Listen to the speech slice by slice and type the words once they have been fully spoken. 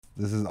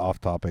this is off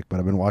topic, but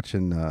I've been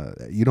watching.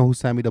 You know who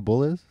Sammy the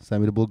Bull is?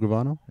 Sammy the Bull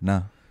Gravano?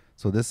 No.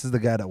 So this is the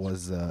guy that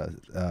was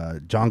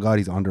John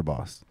Gotti's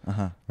underboss.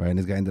 Uh-huh. Right, and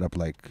this guy ended up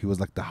he was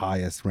like the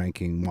highest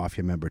ranking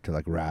mafia member to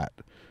like rat.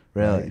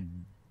 Really? Right?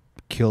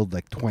 Killed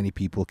like 20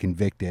 people,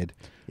 convicted.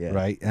 Yeah.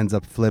 Right, ends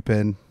up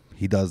flipping.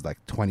 He does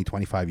like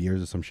 25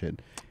 years or some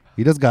shit.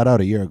 He just got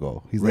out a year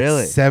ago. He's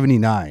really? like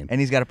 79. And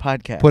he's got a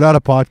podcast. Put out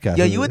a podcast.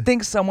 Yo, you would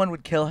think someone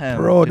would kill him.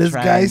 Bro, this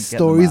guy's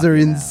stories are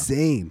now.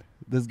 insane.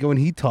 This guy, when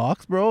he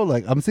talks, bro,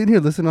 like I'm sitting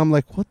here listening, I'm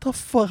like, what the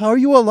fuck? How are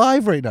you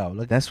alive right now?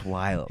 Like that's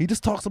wild. He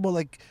just talks about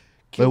like.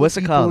 Wait, what's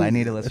it called? I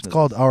need to listen. It's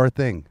called Our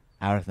Thing.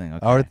 Our Thing.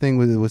 Okay. Our Thing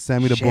with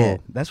Sammy the Bull.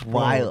 That's Bro,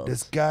 wild.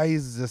 This guy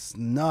is just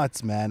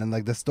nuts, man. And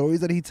like the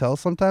stories that he tells,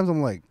 sometimes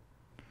I'm like,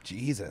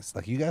 Jesus,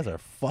 like you guys are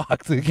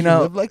fucked. Like, you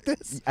live like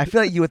this. I feel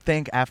like you would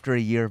think after a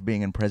year of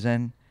being in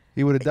prison,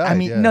 he would have died. I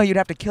mean, no, you'd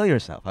have to kill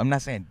yourself. I'm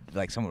not saying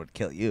like someone would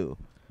kill you.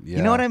 Yeah.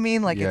 You know what I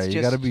mean? Like it's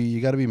you just you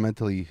gotta be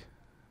mentally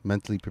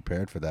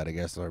prepared for that, I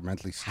guess, or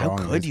mentally strong.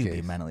 How could you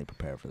be mentally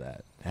prepared for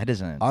that? That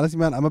isn't. Honestly,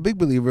 man, I'm a big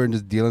believer in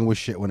just dealing with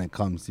shit when it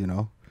comes. You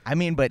know. I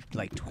mean, but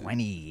like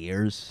 20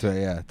 years. So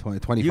yeah,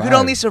 25. You could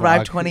only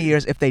survive 20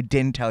 years if they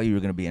didn't tell you were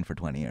going to be in for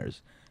 20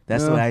 years.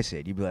 That's the way I see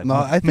it. You'd be like,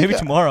 no, maybe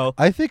tomorrow.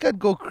 I think I'd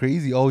go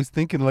crazy, always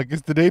thinking like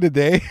it's the day to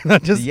day,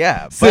 not just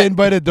sitting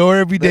by the door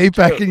every day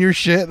packing your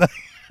shit.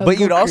 But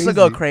you'd also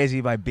go crazy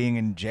by being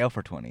in jail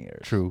for 20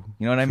 years. True.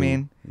 You know what I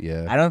mean?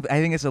 Yeah. I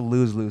think it's a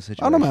lose-lose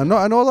situation. I don't know, man.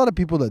 I know a lot of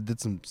people that did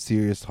some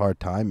serious hard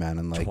time, man,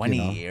 and like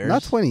 20 years.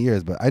 Not 20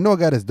 years, but I know a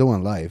guy that's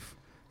doing life.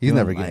 He's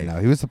never getting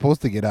out. He was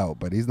supposed to get out,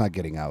 but he's not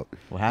getting out.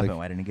 What happened?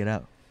 Why didn't he get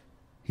out?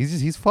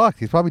 He's fucked.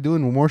 He's probably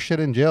doing more shit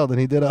in jail than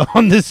he did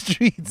on the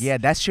streets. Yeah,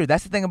 that's true.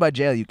 That's the thing about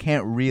jail. You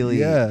can't really.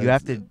 Yeah. You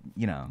have to.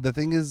 You know. The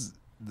thing is,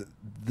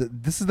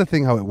 this is the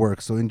thing how it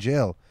works. So in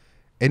jail,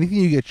 anything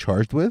you get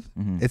charged with,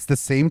 it's the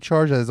same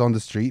charge as on the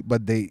street,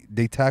 but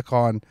they tack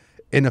on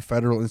in a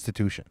federal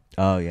institution.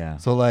 Oh yeah.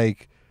 So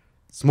like,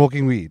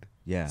 smoking weed.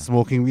 Yeah.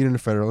 Smoking weed in a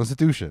federal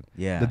institution.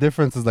 Yeah. The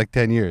difference is like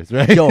 10 years,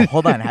 right? Yo,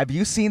 hold on. Have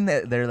you seen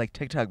their like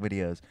TikTok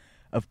videos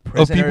of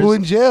prisoners? Of people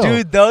in jail.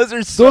 Dude, those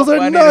are so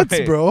funny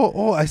nuts, bro.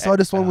 Oh, I saw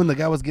this one when the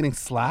guy was getting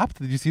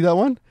slapped. Did you see that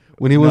one?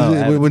 When he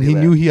when he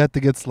knew he had to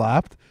get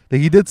slapped.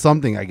 He did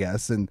something, I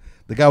guess, and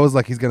the guy was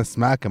like, he's gonna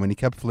smack him, and he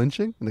kept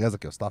flinching. And the guy's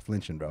like, yo, stop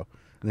flinching, bro.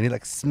 And then he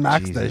like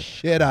smacks the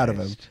shit out of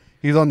him.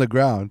 He's on the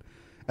ground.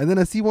 And then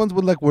I see ones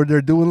with like where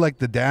they're doing like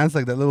the dance,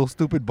 like that little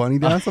stupid bunny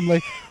dance. I'm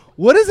like,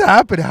 what is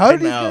happening? How do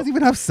these guys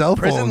even have cell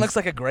phones? Prison looks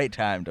like a great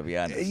time, to be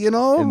honest. You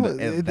know,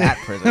 in that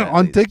prison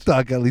on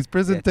TikTok at least,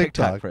 prison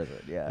TikTok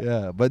prison,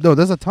 yeah. But no,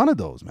 there's a ton of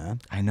those, man.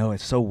 I know,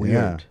 it's so weird.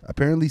 Yeah.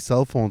 Apparently,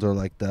 cell phones are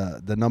like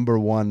the number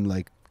one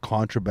like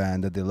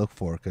contraband that they look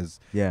for because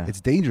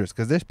it's dangerous.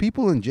 Because there's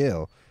people in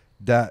jail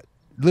that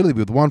literally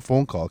with one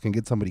phone call can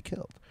get somebody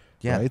killed.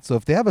 Yeah. Right. So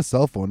if they have a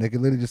cell phone, they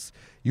can literally just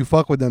you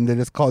fuck with them. They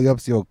just call you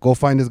up, say, "Yo, go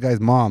find this guy's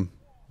mom.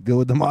 Deal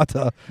with the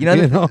mata." You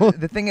know,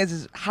 the thing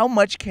is how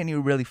much can you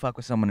really fuck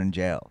with someone in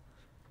jail?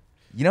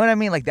 You know what I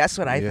mean? Like that's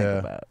what I think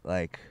about.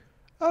 Like,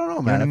 I don't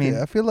know, man. You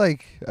know I feel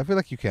like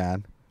you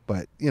can,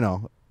 but you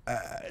know,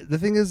 the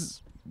thing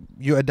is,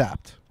 you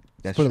adapt.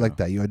 Let's put it like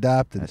that. You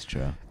adapt. That's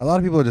true. A lot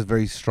of people are just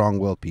very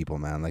strong-willed people,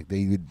 man. Like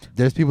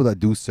there's people that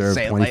do serve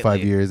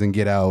 25 years and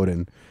get out,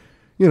 and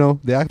you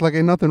know they act like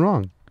ain't nothing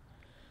wrong.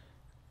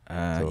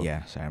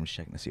 Yeah, sorry, I'm just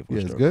checking to see if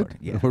we're still good. Recording.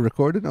 Yeah, we're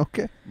recording.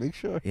 Okay, make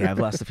sure. Yeah, I've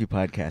lost a few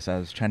podcasts. I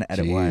was trying to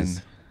edit one.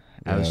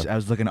 I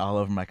was looking all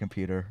over my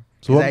computer.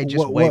 So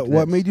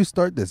what made you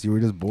start this? You were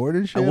just bored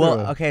and shit?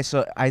 Okay,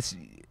 so I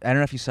don't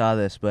know if you saw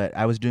this, but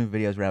I was doing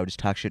videos where I would just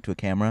talk shit to a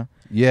camera.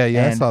 Yeah,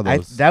 I saw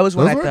those. That was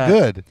when those were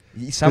good.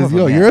 Some of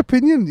them, your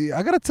opinion,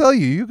 I gotta tell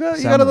you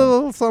got a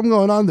little something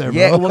going on there, bro.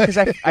 Yeah, well, because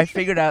I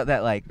figured out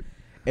that like.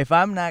 If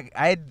I'm not,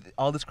 I had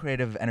all this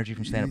creative energy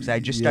from stand-up because I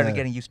just started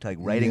getting used to like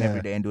writing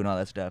every day and doing all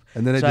that stuff.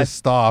 And then it just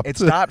stopped. It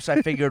stopped, so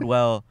I figured,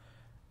 well,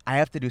 I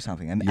have to do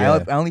something. And I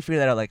only figured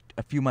that out like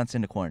a few months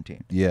into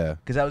quarantine. Yeah.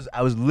 Because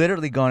I was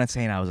literally going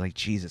insane. I was like,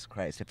 Jesus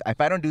Christ,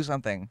 if I don't do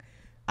something,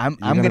 I'm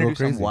gonna do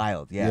something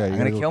wild. Yeah, I'm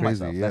gonna kill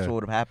myself. That's what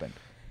would have happened.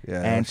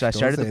 Yeah, and so I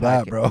started the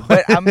podcast, bro.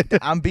 But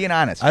I'm being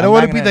honest. I don't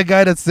want to be the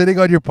guy that's sitting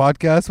on your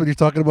podcast when you're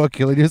talking about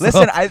killing yourself.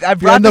 Listen, I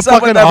brought this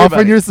up with everybody.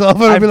 Offing yourself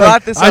and be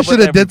like, I should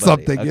have did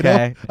something. Okay? You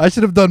know, I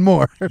should have done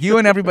more. You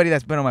and everybody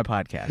that's been on my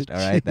podcast. All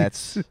right,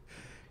 that's.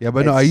 Yeah,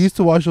 but no, I used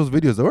to watch those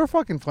videos. They were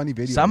fucking funny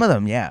videos. Some of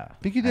them, yeah. I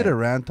think you did a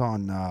rant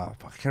on. I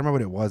can't remember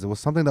what it was. It was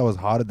something that was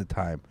hot at the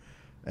time,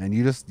 and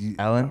you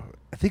Ellen.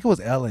 I think it was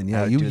Ellen.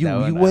 Yeah, you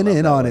went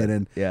in on it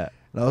and yeah.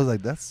 And I was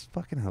like, that's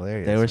fucking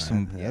hilarious. There were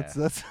some. Yeah.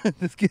 That's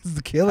this kid's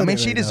killing it. I mean,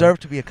 she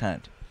deserved to be a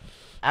cunt.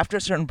 After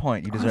a certain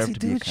point, you deserve to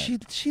be a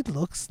cunt. She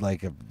looks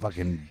like a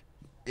fucking.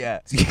 Yeah.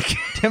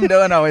 Tim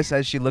Dillon always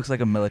says she looks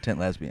like a militant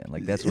lesbian.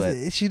 Like that's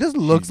what. She just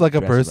looks like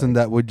a person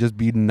that would just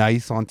be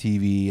nice on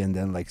TV and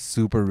then like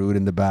super rude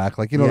in the back.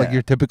 Like, you know, like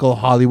your typical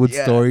Hollywood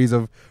stories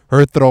of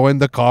her throwing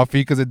the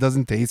coffee because it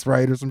doesn't taste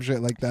right or some shit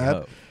like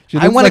that.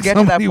 I want to get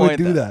to that point. Would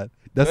do that.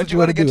 That's what you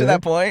want to get to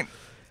that point.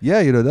 Yeah,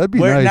 you know, that'd be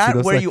nice. Not you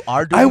know, where like, you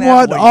are doing I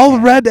want all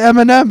red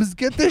M&Ms.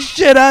 Get this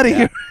shit out of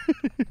here.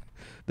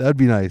 That'd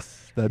be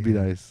nice. That'd be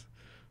nice.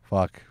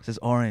 Fuck. It says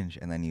orange,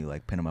 and then you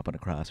like pin them up on a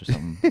cross or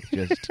something.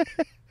 Just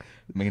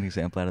make an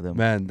example out of them.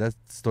 Man, that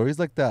stories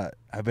like that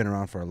have been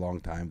around for a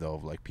long time though,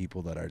 of like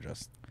people that are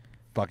just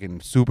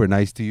fucking super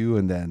nice to you,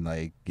 and then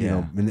like you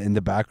know in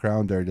the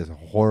background they're just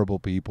horrible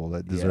people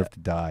that deserve to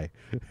die.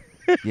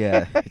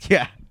 Yeah.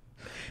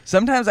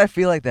 Sometimes I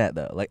feel like that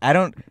though. Like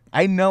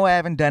I know I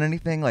haven't done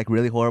anything like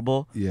really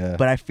horrible. Yeah.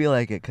 But I feel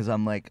like it because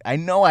I'm like I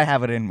know I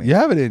have it in me. You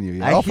have it in you.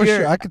 Yeah. For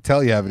sure. I could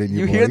tell you have it in you.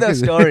 You hear those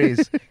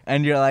stories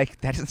and you're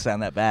like, that doesn't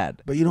sound that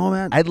bad. But you know,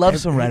 man, I'd love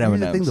some red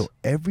M&Ms. Thing though,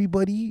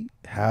 everybody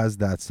has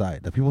that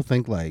side. That people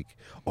think like,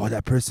 oh,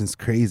 that person's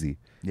crazy.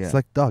 Yeah. It's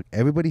like, dog,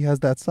 everybody has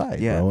that side,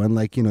 bro. And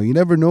like, you know, you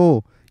never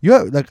know. You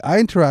have, like, I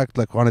interact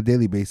like on a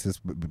daily basis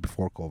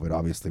before COVID,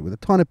 obviously, with a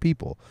ton of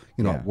people.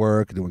 You know, at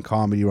work, doing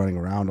comedy, running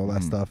around, all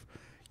that stuff.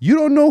 You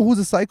don't know who's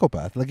a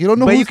psychopath. Like you don't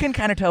know. But you can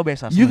kind of tell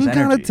based off. You can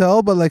kind of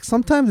tell, but like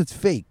sometimes it's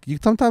fake.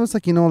 Sometimes it's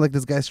like, you know, like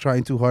this guy's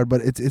trying too hard,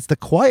 but it's the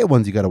quiet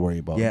ones you got to worry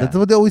about. Yeah. That's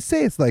what they always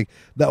say. It's like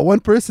that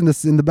one person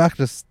that's in the back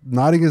just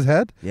nodding his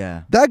head.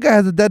 Yeah. That guy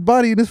has a dead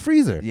body in his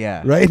freezer.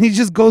 Yeah. Right, and he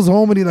just goes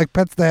home and he like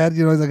pets the head.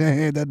 You know, he's like,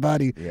 hey, dead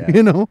body. Yeah.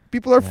 You know,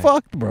 people are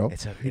fucked, bro.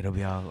 It'll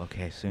be all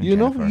okay soon. You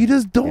know, you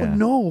just don't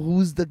know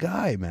who's the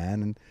guy,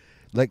 man. And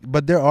like,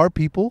 but there are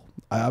people.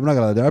 I'm not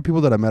gonna lie. There are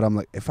people that I met. I'm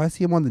like, if I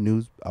see him on the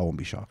news, I won't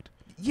be shocked.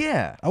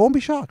 Yeah. I won't be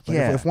shocked. Like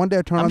if one day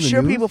I turn on the news.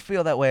 I'm sure people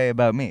feel that way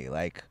about me.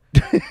 Like,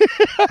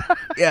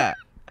 yeah.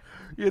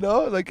 You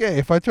know, like, hey,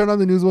 if I turn on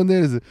the news one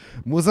day, there's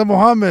Musa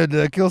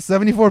Mohammad kills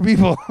 74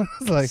 people.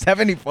 It's like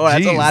 74.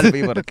 Geez. That's a lot of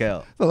people to kill.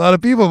 That's a lot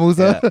of people,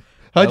 Musa. Yeah.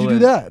 How'd you do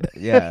that?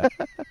 Yeah.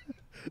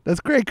 That's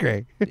great,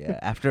 Craig. Yeah.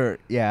 After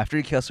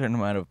you kill a certain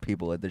amount of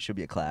people, there should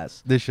be a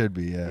class. There should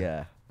be, yeah.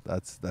 Yeah.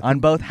 That's on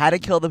both how to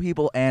kill the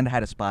people and how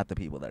to spot the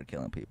people that are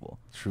killing people.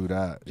 True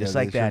that. Just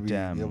like that. Be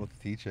able to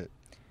teach it.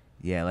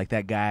 Yeah, like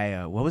that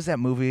guy. What was that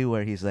movie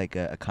where he's like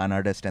a con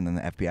artist and then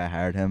the FBI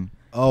hired him?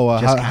 Oh,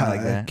 just kind of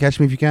like that. Catch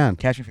Me If You Can.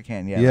 Catch Me If You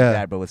Can. Yeah, like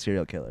that, but with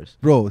serial killers.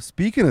 Bro,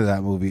 speaking of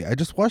that movie, I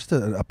just watched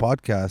a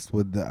podcast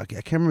with I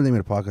can't remember the name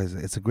of the podcast.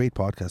 It's a great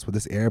podcast with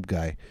this Arab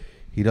guy.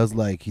 He does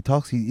like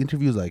he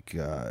interviews like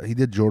he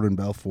did Jordan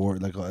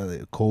Belfort, like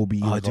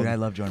Kobe. Oh, like dude, I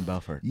love Jordan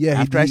Belfort.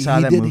 Yeah, I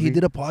saw that movie, he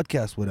did a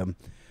podcast with him.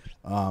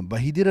 But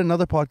he did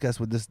another podcast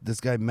with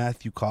this guy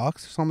Matthew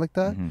Cox or something like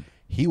that. Mm-hmm.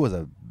 He was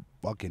a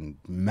fucking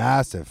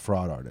massive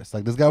fraud artist.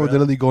 Like this guy would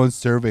literally go and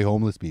survey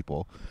homeless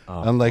people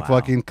and like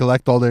fucking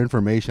collect all their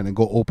information and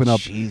go open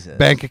up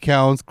bank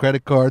accounts,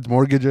 credit cards,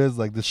 mortgages,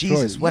 like destroy.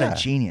 Jesus, what a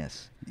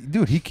genius,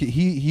 dude!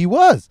 He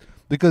was,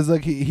 because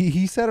like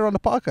he said it on the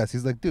podcast.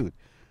 He's like, dude,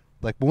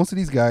 like most of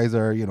these guys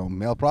are, you know,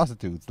 male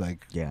prostitutes.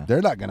 Like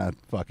they're not gonna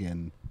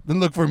fucking then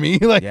look for me.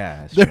 Like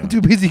they're too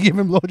busy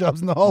giving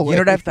blowjobs in the hallway. You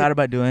know what I've thought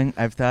about doing?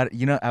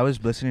 I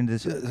was listening to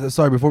this.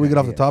 Sorry, before we get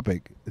off the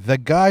topic, the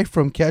guy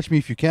from Catch Me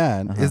If You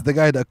Can is the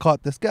guy that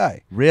caught this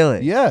guy.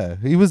 Really? Yeah,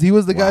 he was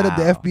the guy that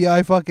the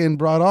FBI fucking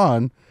brought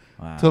on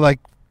to like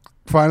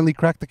finally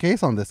crack the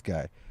case on this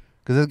guy,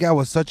 because this guy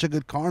was such a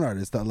good con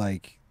artist that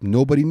like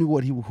nobody knew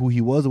who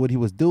he was or what he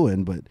was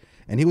doing,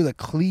 and he was a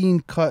clean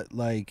cut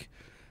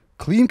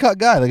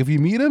guy. Like if you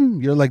meet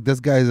him, you're like, this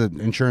guy's an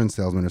insurance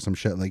salesman or some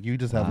shit. Like you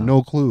just have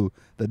no clue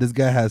that this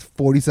guy has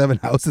 47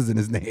 houses in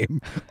his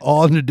name,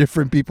 all under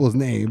different people's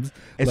names.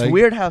 It's like,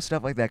 weird how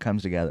stuff like that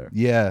comes together.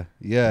 Yeah.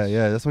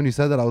 That's when you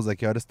said that, I was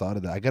like, I just thought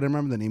of that. I gotta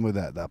remember the name of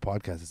that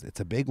podcast. It's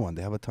a big one.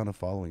 They have a ton of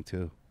following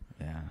too.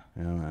 Yeah,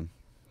 man.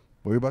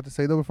 What were you about to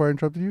say though before I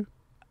interrupted you?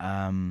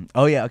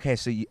 Okay.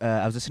 So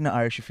I was listening to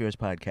Ari Shafir's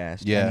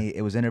podcast. Yeah. And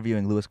it was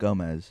interviewing Luis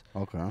Gomez.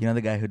 Okay. You know the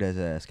guy who does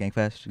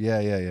Skankfest? Yeah.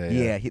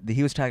 Yeah.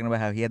 He was talking about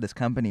how he had this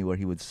company where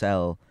he would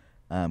sell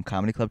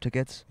comedy club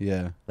tickets.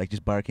 Yeah. Like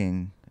just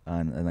barking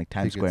on like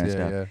Times tickets, Square and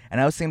stuff. Yeah.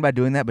 And I was thinking about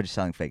doing that, but just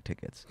selling fake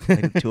tickets,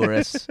 like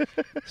tourists,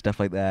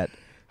 stuff like that.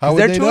 How would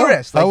they're they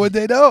tourists. Know? Like, how would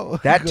they know?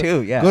 That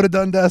too. Yeah. Go to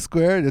Dundas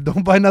Square.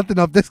 Don't buy nothing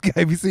off this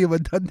guy if you see him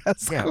at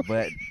Dundas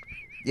Square.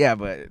 Yeah,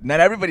 but not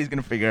everybody's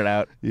gonna figure it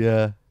out.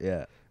 Yeah.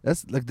 Yeah.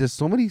 That's like, there's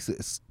so many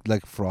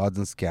like frauds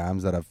and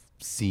scams that I've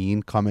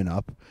seen coming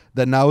up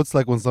that now it's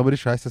like when somebody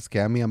tries to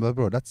scam me, I'm like,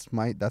 bro, that's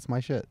my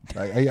shit.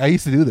 I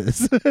used to do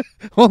this.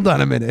 Hold on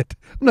a minute,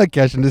 I'm not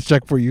cashing this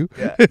check for you.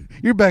 Yeah.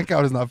 Your bank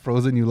account is not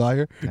frozen, you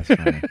liar. That's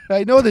funny.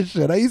 I know this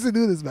shit. I used to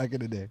do this back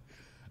in the day.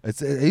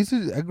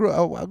 I grew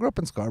up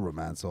in Scarborough,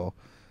 man. So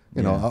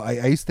you know,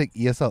 I used to take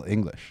ESL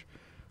English.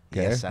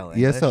 Okay?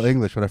 ESL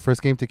English when I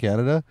first came to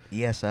Canada.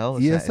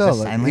 ESL?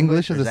 ESL, like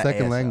English is a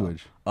second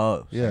language.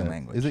 Oh, second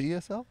language. Is it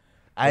ESL?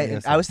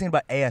 I was thinking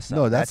about ASL.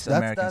 No, that's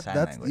American Sign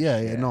Language.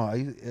 Yeah.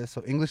 No,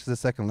 so English is a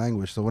second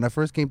language. So when I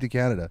first came to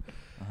Canada,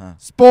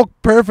 spoke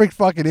perfect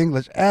fucking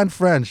English and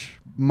French,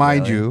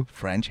 mind you.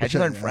 French? How'd you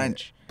learn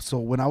French? So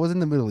when I was in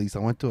the Middle East, I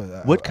went to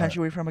what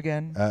country were you from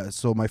again?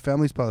 So my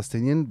family's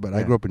Palestinian, but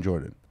I grew up in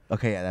Jordan.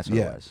 Okay, yeah, that's what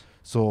it was.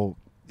 So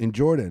in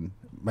Jordan,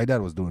 my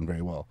dad was doing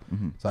very well.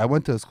 Mm-hmm. So I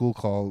went to a school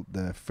called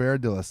the Fer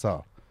de la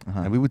Salle,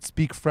 and we would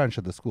speak French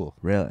at the school.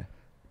 Really?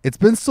 It's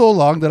been so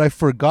long that I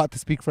forgot to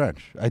speak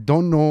French. I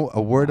don't know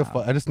a word of.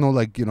 I just know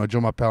like je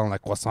m'appelle and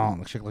like croissant,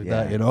 like shit like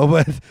that,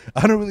 But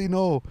I don't really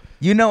know.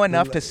 You know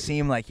enough to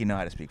seem like you know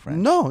how to speak French.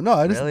 No,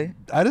 I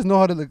just know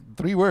how to like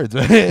 3 words,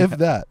 if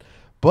that.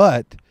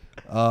 But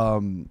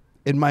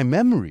in my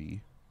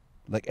memory,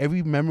 like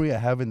every memory I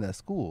have in that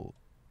school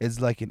is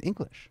like in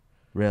English.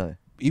 Really?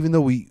 Even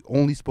though we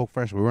only spoke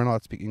French, we weren't allowed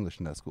to speak English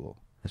in that school.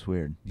 That's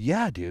weird.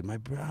 Yeah, dude. I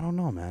don't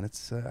know, man.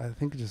 It's I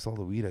think it's just all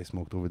the weed I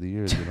smoked over the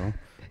years,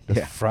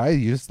 Fry,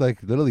 you just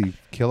like literally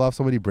kill off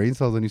so many brain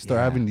cells and you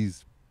start having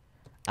these.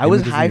 I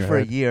was high for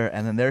a year,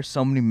 and then there's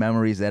so many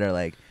memories that are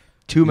like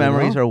 2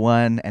 memories or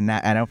one, and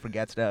I don't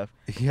forget stuff.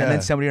 Yeah. And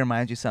then somebody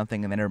reminds you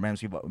something, and then it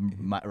reminds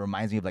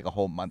me of like a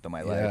whole month of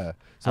my life. Yeah.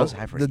 So I was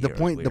high for a year.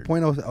 The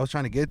point I was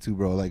trying to get to,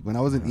 bro. Like when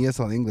I was in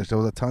ESL English, there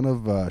was a ton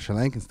of Sri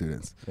Lankan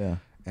students. Yeah.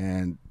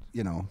 And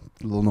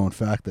little known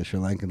fact that Sri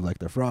Lankans like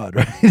their fraud,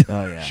 right?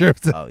 Oh yeah.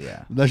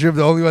 I'm not sure if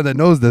the only one that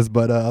knows this,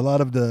 but a lot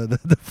of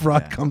the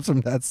fraud comes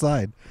from that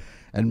side.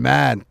 And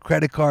man,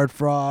 credit card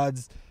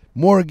frauds,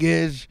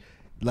 mortgage,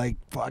 like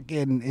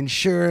fucking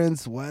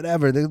insurance,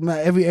 whatever.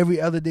 Every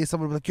other day,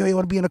 someone will be like, "Yo, you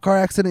want to be in a car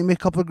accident and make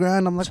a couple of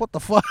grand?" I'm like, "What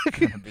the fuck?"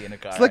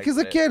 He's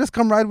like, "Yeah, just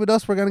come ride with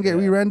us. We're gonna get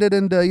re-rented,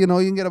 and you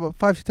can get about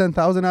 5,000 to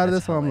 10,000 out of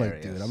this." So I'm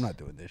like, "Dude, I'm not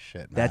doing this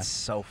shit, man." That's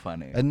so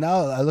funny. And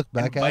now I look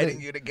back at it.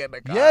 Inviting you to get in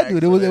a car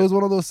accident. Dude, it was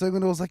one of those things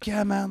when it was like,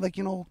 "Yeah, man, like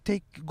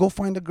go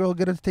find a girl,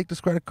 get her to take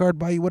this credit card,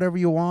 buy you whatever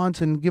you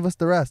want, and give us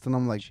the rest." And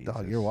I'm like,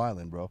 "Dog, you're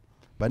wilding, bro."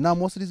 But now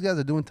most of these guys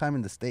are doing time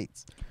in the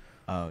States.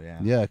 Oh, yeah.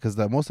 Yeah, because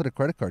most of the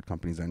credit card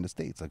companies are in the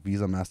States, like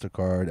Visa,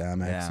 MasterCard,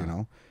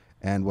 Amex,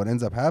 And what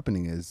ends up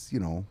happening is,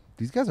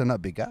 these guys are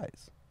not big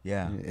guys.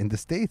 Yeah. In the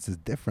States, it's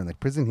different.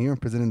 Like prison here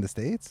and prison in the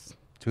States,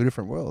 2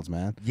 different worlds,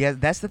 man. Yeah,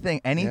 that's the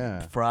thing. Any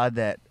fraud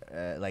that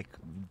like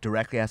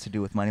directly has to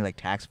do with money, like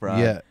tax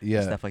fraud,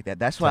 stuff like that.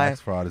 That's why tax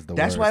fraud is the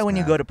That's worst, why when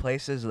man. you go to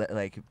places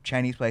like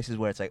Chinese places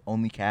where it's like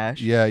only cash.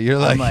 Yeah, you're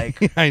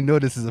like I know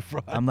this is a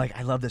fraud. I'm like,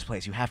 I love this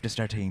place. You have to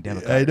start taking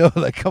debit cards. I know,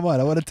 like, come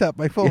on, I want to tap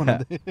my phone.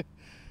 Yeah.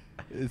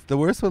 It's the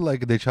worst when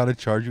like they try to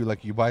charge you,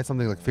 like you buy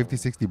something like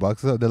 $50-$60,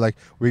 so they're like,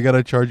 we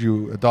gotta charge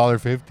you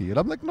 $1.50, and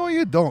I'm like, no,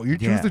 you don't. You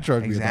choose to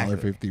charge me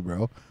 $1.50,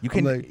 bro. You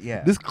can,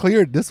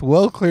 this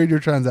well cleared your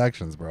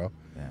transactions, bro.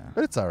 Yeah,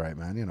 but it's all right,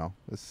 man.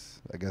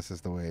 I guess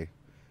it's the way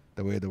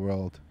the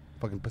world.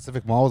 Fucking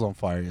Pacific Mall was on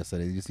fire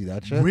yesterday. Did you see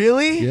that shit?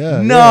 Really?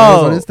 Yeah. No. Yeah,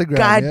 it was on Instagram.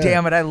 God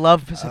damn it! I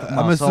love Pacific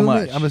Mall so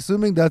much. I'm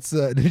assuming that's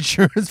an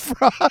insurance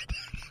fraud.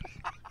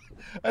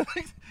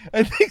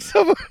 I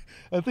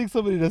think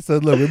somebody just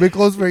said, look, we've been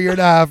closed for a year and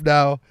a half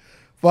now.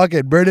 Fuck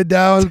it, burn it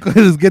down.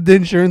 Just get the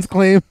insurance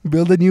claim,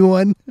 build a new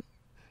one,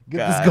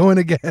 get this going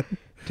again.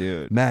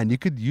 Dude. Man, you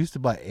used to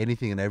buy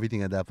anything and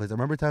everything at that place. I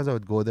remember times I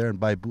would go there and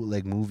buy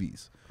bootleg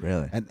movies.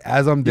 Really? And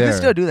as I'm there. You can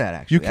still do that,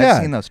 actually. You can.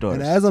 I've seen those stores.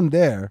 And as I'm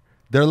there,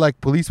 they're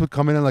like, police would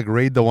come in and like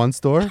raid the one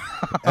store.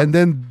 And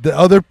then the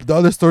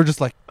other store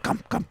just like,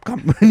 come.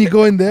 And you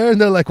go in there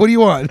and they're like, what do you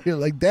want? You're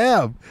like,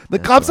 damn. The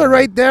cops are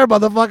right there,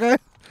 motherfucker.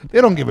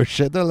 They don't give a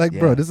shit. They're like,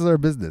 bro, this is our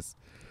business.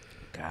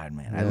 God,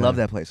 man. I love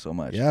that place so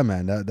much. Yeah,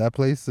 man. That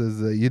place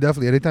is, you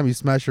definitely, anytime you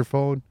smash your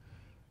phone,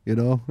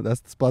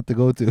 that's the spot to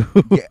go to.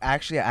 Yeah,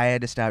 actually, I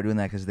had to stop doing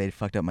that because they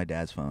fucked up my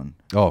dad's phone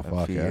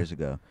a few years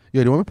ago.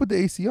 Yeah, do you want me to put the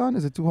AC on?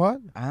 Is it too hot?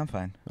 I'm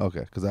fine.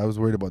 Okay, because I was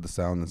worried about the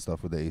sound and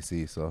stuff with the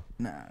AC, so.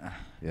 Nah.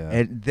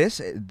 Yeah.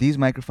 These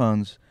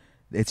microphones,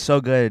 it's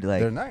so good.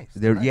 Like, they're nice.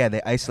 Yeah,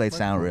 they isolate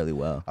sound really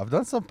well. I've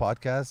done some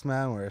podcasts,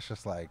 man, where it's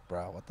just like,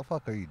 bro, what the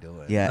fuck are you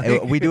doing? Yeah,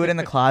 we do it in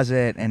the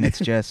closet, and it's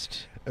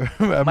just...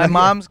 My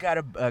mom's got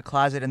a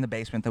closet in the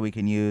basement that we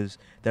can use.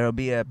 There'll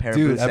be a pair of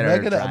boots I'm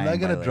not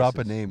gonna drop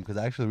a name because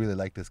I actually really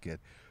like this kid,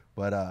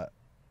 but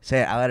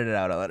say it. I'll let it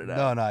out.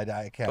 No,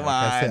 I can't. Come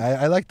on.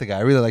 I like the guy.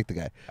 I really like the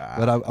guy.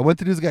 But I went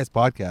to do this guy's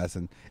podcast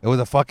and it was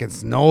a fucking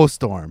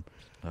snowstorm.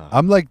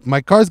 I'm like,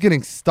 my car's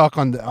getting stuck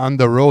on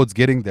the roads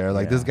getting there.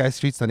 Like this guy's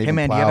street's not even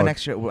plowed. Hey man, do you have an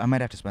extra? I might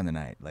have to spend the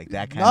night. Like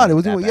that kind. No,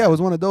 it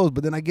was one of those.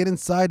 But then I get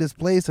inside his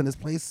place and his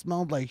place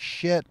smelled like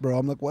shit, bro.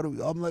 I'm like, what?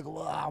 I'm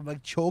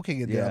like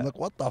choking in there. I'm like,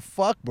 what the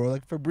fuck, bro?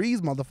 Like Febreze,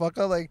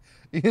 motherfucker. Like,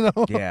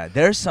 Yeah,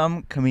 there's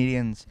some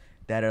comedians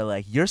that are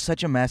like, you're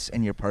such a mess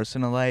in your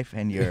personal life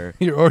and you're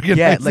organizing.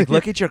 Yeah, like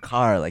look at your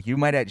car. Like you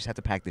might just have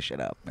to pack this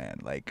shit up, man.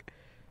 Like,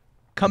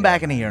 come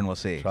back in a year and we'll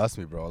see. Trust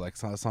me, bro. Like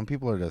some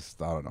people are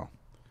just, I don't know.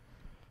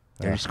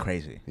 They're just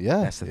crazy.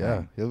 Yeah, that's the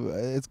thing.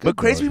 It's good. But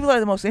crazy people are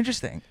the most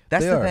interesting.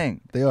 That's the thing.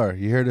 They are.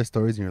 You hear their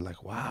stories and you're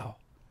like, wow,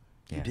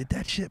 you did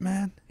that shit,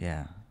 man.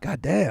 Yeah.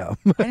 God damn.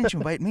 Why didn't you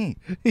invite me?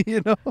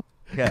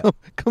 Yeah.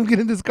 Come get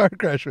in this car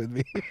crash with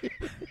me.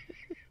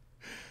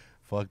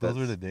 Fuck, those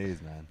were the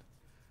days, man.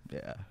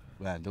 Yeah.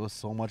 Man, there was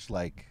so much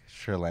like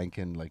Sri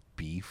Lankan like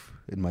beef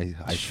in my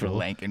high Sri school.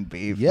 Lankan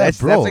beef. Yeah,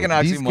 that's like an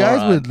oxymoron. These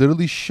guys would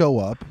literally show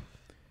up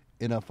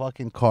in a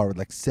fucking car with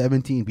like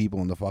 17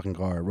 people in the fucking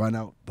car, run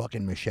out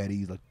fucking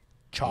machetes, like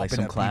chopping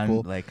some at clown,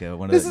 people. like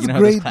one of This the, is those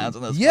grade, clowns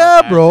on those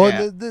yeah, bro.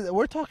 Yeah.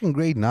 We're talking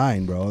grade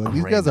 9, bro. Like,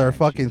 these Grade guys are 9,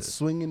 fucking Jesus.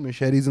 swinging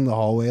machetes in the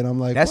hallway, and I'm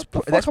like, That's what the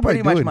fuck that's am I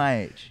pretty much doing?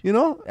 my age. You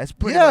know? That's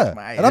pretty much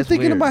my age. And I'm That's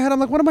thinking in weird. my head, I'm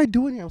like, what am I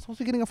doing here? I'm supposed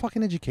to be getting a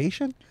fucking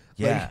education?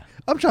 Yeah. Like,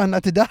 I'm trying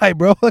not to die,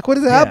 bro. Like, what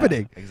is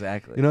happening?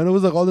 Exactly. You know, and it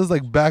was like all this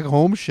like back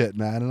home shit,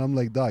 man. And I'm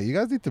like, dog, you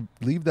guys need to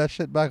leave that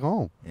shit back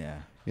home. Yeah.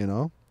 You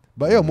know?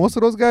 But yo, most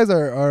of those guys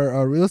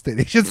are real estate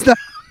agents now.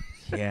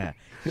 Yeah.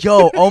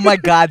 Yo, oh my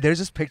God, there's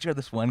this picture of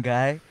this one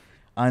guy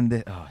on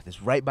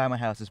this right by my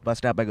house, this bus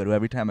stop I go to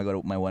every time I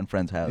go to my one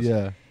friend's house.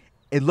 Yeah.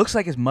 It looks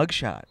like his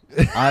mugshot.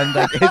 On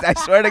like I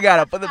swear to God,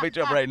 I'll put the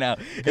picture up right now.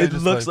 It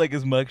looks like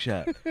his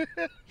mugshot.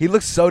 He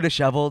looks so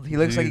disheveled. He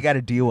looks like he got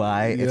a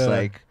DUI. Yeah. It's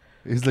like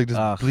he's like,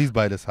 just please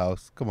buy this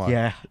house. Come on.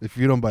 Yeah. If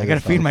you don't buy I this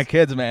gotta feed house, my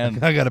kids, man.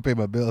 I gotta pay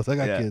my bills. I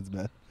got Yeah. kids,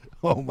 man.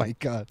 Oh my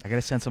God. I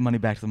gotta send some money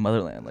back to the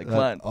motherland. Like, come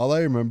on. All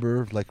I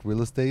remember, like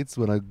real estates,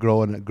 when I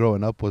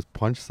growing up, was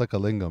Punch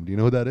Suckalingam. Do you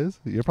know who that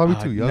is? You're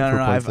probably too young for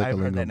Punch Suckalingam. I've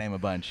heard that name a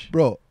bunch.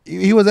 Bro,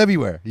 he was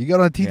everywhere. You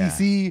got on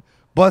TTC,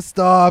 bus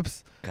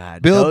stops,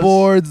 God,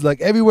 billboards, like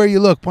everywhere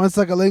you look, Punch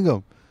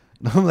Suckalingam.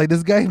 I'm like,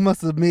 this guy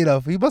must have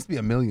he must be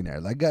a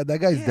millionaire. Like, that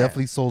guy's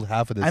definitely sold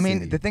half of this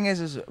city. The thing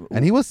is,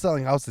 and he was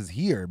selling houses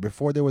here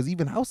before there was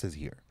even houses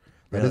here.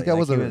 Like, really?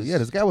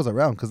 This guy was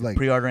around because like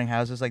pre-ordering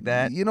houses like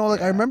that. You know,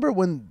 like I remember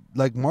when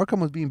like Markham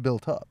was being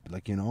built up.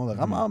 Like, you know, like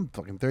I'm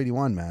fucking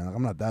 31, man. Like,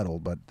 I'm not that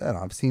old, but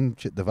I've seen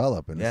shit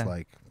develop, and it's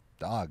like,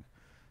 dog,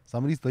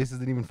 some of these places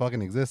didn't even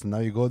fucking exist, and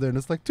now you go there and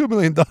it's like $2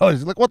 million.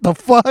 You're like, what the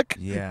fuck?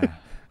 Yeah.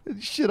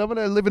 Shit, I'm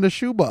gonna live in a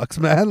shoebox,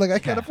 man. Like, I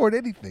can't afford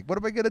anything. What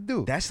am I gonna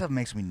do? That stuff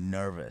makes me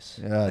nervous.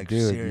 Yeah, like,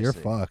 dude, seriously. you're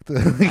fucked.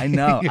 I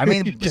know. I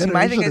mean, see,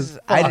 my thing is,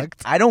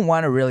 I don't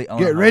want to really own.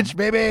 Get rich,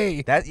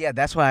 baby.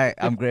 That's why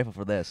I'm grateful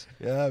for this.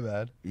 Yeah,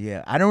 man.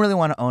 Yeah, I don't really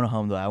want to own a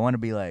home though. I want to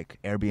be like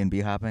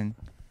Airbnb hopping.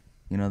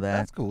 You know that?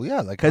 That's cool.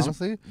 Yeah, like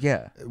honestly,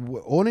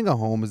 owning a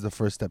home is the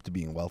first step to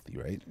being wealthy,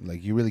 right?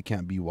 Like, you really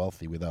can't be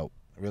wealthy without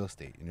real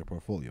estate in your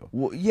portfolio.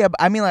 Well, yeah, but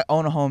I mean, like,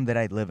 own a home that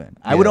I live in.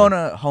 I would own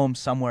a home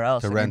somewhere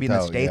else, like maybe in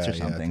the States or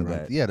something.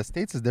 But the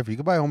States is different. You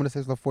could buy a home in the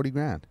States for like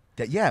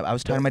 $40,000. I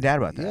was talking to my dad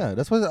about that. Yeah,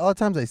 that's what all the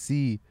times I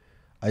see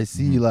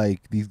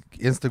like these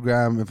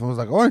Instagram influencers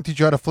like, I want to teach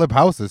you how to flip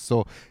houses.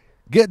 So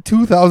get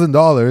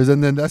 $2,000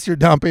 and then that's your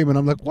down payment.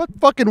 I'm like, what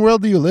fucking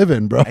world do you live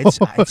in, bro? It's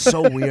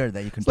so weird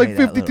that you can. It's like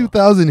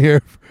 $52,000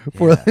 here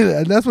for,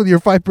 and that's with your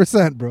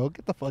 5%, bro.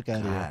 Get the fuck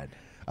out of here.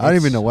 I don't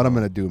even know what I'm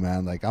gonna do,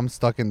 man. Like, I'm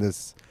stuck in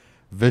this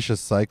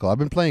vicious cycle. I've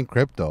been playing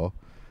crypto.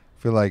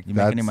 I feel like you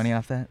make any money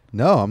off that?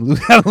 No,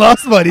 I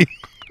lost money.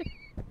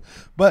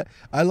 But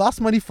I lost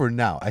money for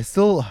now. I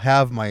still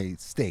have my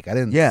stake. I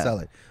didn't sell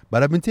it.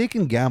 But I've been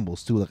taking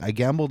gambles too. Like, I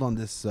gambled on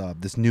this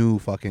new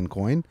fucking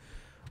coin.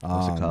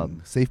 What's it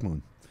called?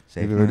 SafeMoon.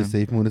 Have you heard of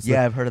SafeMoon? It's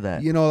I've heard of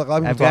that. You know, like, a lot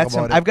of people talk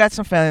about it. I've got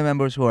some family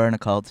members who are in a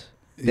cult.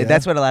 Yeah.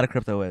 That's what a lot of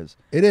crypto is.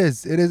 It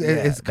is.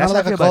 It's kind of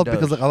like a cult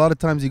because like a lot of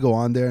times you go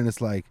on there and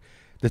it's like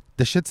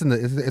the shit's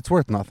it's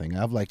worth nothing.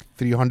 I have like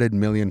 300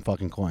 million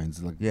fucking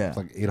coins. Like, it's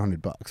like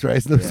 $800,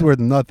 right? So it's worth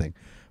nothing.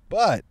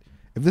 But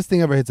if this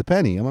thing ever hits a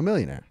penny, I'm a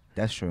millionaire.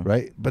 That's true.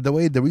 Right? But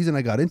the reason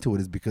I got into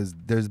it is because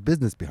there's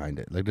business behind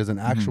it. Like, there's an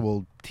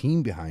actual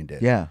team behind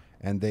it. Yeah.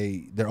 And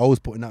they're always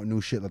putting out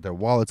new shit. Like, their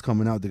wallet's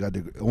coming out. They got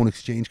their own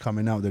exchange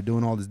coming out. They're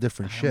doing all this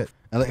different shit.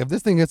 And like, if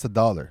this thing hits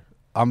 $1,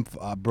 I'm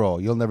bro,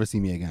 you'll never see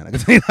me again. I can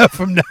tell you that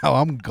from now.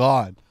 I'm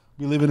gone.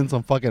 Be living in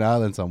some fucking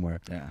island somewhere.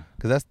 Yeah.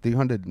 Because that's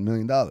 $300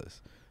 million.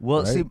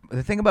 Well, see,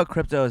 the thing about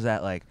crypto is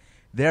that like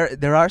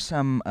there are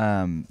some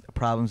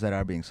problems that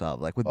are being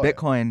solved. Like with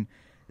Bitcoin,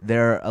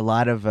 there are a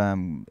lot of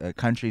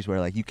countries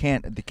where like you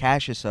can't. The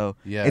cash is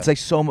it's like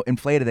so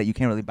inflated that you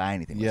can't really buy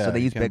anything. Yeah. So they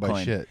use Bitcoin. Bitcoin.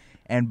 Buy shit.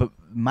 But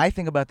my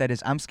thing about that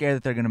is I'm scared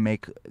that they're gonna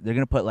make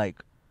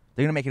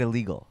it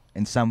illegal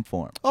in some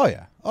form. Oh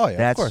yeah.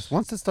 Of course.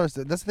 Once it starts,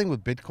 that's the thing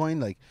with Bitcoin.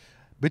 Like,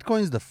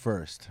 Bitcoin is the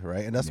first,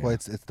 right? And that's why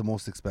it's the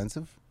most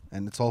expensive,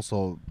 and it's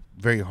also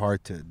very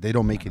hard to. They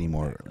don't make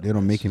anymore. They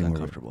don't make anymore.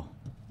 Uncomfortable.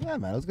 Yeah,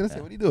 man. I was gonna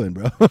say, what are you doing,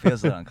 bro? It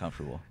feels a little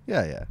uncomfortable.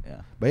 Yeah.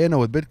 But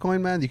with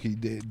Bitcoin, man,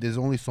 there's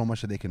only so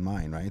much that they can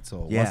mine, right?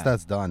 So once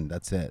that's done,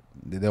 that's it.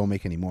 They don't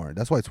make any more.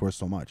 That's why it's worth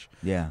so much.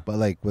 Yeah. But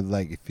like with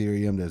like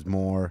Ethereum, there's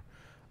more.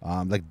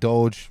 Like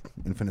Doge,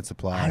 infinite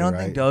supply. I don't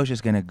think Doge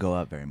is gonna go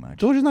up very much.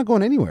 Doge is not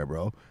going anywhere,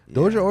 bro. Yeah.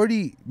 Doge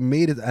already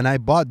made it, and I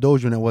bought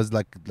Doge when it was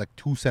like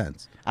 2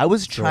 cents. I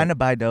was trying to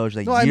buy Doge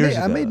years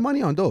ago. I made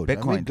money on Doge.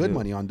 Bitcoin I made good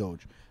money on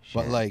Doge. Shit.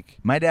 But like,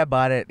 my dad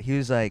bought it. He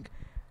was like,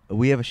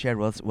 "We have a shared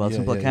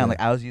Wealthsimple account." Like,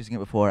 I was using it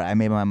before. I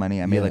made my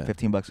money. I made like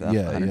 $15 off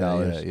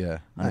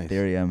 $100 on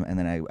Ethereum, and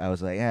then I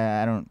was like,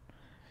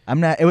 I'm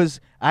not. It was.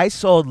 I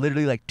sold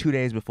literally like 2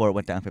 days before it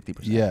went down 50%.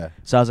 Yeah.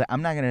 So I was like,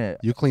 I'm not gonna.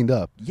 You cleaned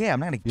up. Yeah, I'm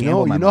not gonna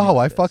gamble. You know how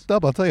I fucked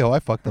up? I'll tell you how I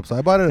fucked up. So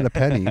I bought it at a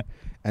penny,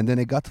 and then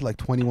it got to like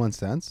 21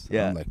 cents.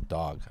 Yeah. I'm like,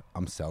 dog,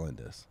 I'm selling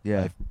this.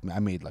 Yeah. I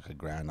made like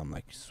 $1,000. I'm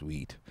like,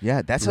 sweet.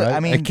 Yeah, that's right? what I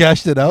mean. I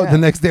cashed it out. The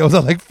next day I was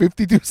at like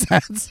 52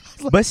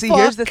 cents. Like, but see,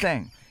 here's the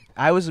thing.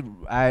 I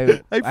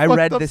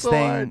read this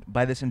thing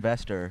by this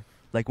investor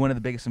like one of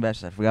the biggest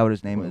investors. I forgot what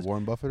his name is.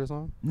 Warren Buffett or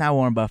something? Not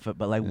Warren Buffett,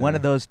 but like one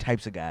of those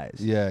types of guys.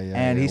 Yeah.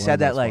 And he said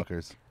that like,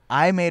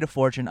 I made a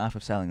fortune off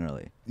of selling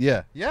early.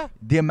 Yeah.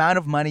 The amount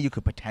of money you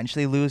could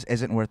potentially lose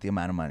isn't worth the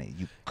amount of money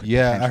you could.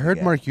 Yeah, I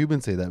heard Mark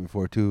Cuban say that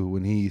before too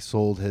when he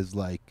sold his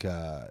like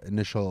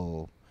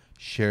initial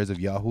shares of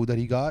Yahoo that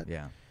he got.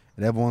 Yeah.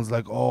 And everyone's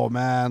like, "Oh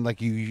man,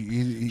 like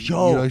you should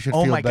oh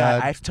feel my bad."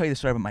 God, I have to tell you the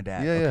story about my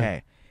dad. Yeah,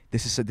 okay.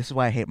 This is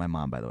why I hate my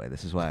mom, by the way.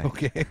 This is why.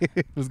 Okay.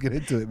 Let's get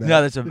into it, man.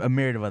 No, there's a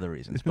myriad of other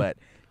reasons, but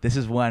this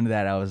is one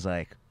that I was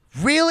like,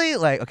 really?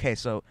 Like, okay,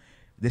 so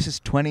this is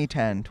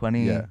 2010,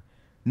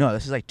 No,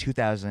 this is like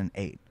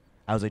 2008.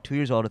 I was like 2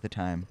 years old at the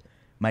time.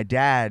 My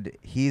dad,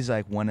 he's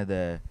like one of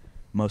the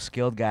most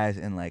skilled guys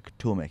in like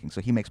tool making.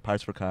 So he makes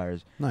parts for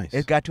cars. Nice.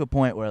 It got to a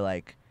point where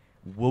like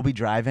we'll be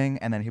driving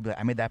and then he'll be like,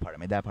 I made that part, I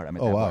made that part, I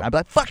made that wow. part. I'd be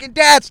like, fucking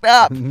Dad,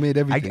 stop! He made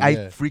everything.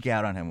 I freak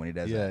out on him when he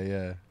does that.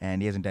 Yeah.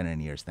 And he hasn't done it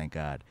in years, thank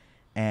God.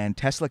 And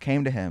Tesla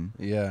came to him.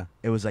 Yeah.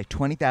 It was like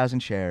 20,000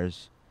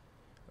 shares.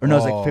 Or no,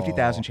 it was like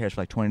 50,000 shares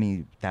for like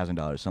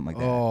 $20,000, something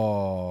like that.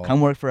 Oh. Come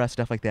work for us,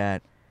 stuff like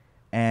that.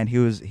 And he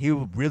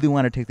really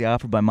wanted to take the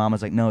offer, but Mom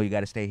was like, no, you got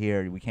to stay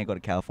here. We can't go to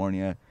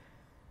California.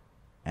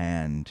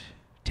 And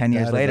 10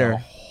 years later.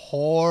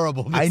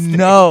 Horrible mistake.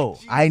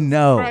 I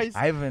know. Christ.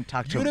 I haven't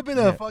talked to him. You would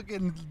have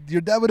been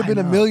your dad would have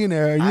been a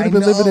millionaire. You'd have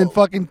been living in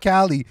fucking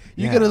Cali.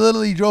 You could have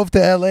literally drove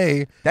to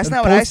LA. That's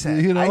not what I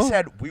said. You know? I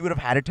said we would have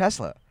had a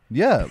Tesla.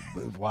 Yeah.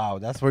 Wow,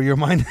 that's where your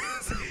mind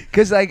is.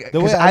 Because I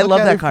love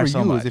that car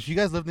so much. If you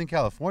guys lived in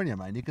California,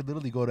 man, you could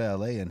literally go to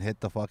LA and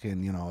hit the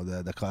fucking,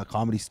 the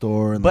comedy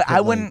store. And but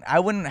I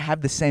wouldn't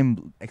have the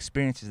same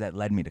experiences that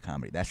led me to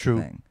comedy. That's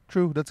the thing.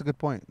 True. That's a good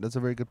point. That's a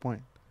very good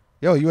point.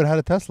 Yo, you would have had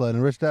a Tesla and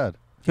a rich dad.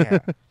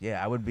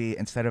 Yeah. I would be,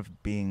 instead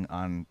of being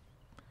on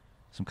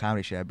some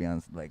comedy shit, I'd be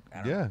on like,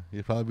 I don't know.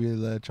 You'd probably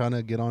be trying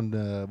to get on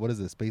what is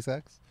it,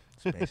 SpaceX?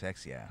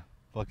 SpaceX, yeah.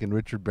 Fucking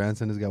Richard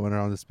Branson has got one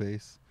around the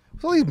space.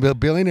 There's all these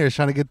billionaires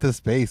trying to get to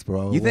space,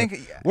 bro. You think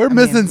we're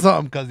missing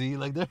something, cause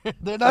like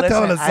they're not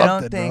telling us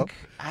something, bro.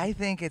 I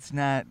think it's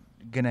not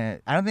gonna.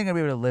 I don't think I'm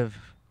gonna be able to live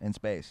in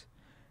space,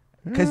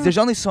 cause there's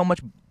only so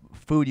much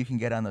food you can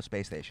get on those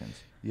space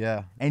stations.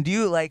 Yeah. And do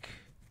you like?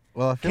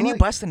 Well, can you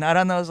bust a nut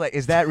on those? Like,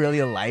 is that really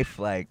a life?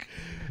 Like,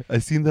 I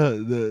seen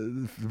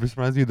this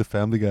reminds me of the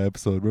Family Guy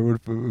episode. Remember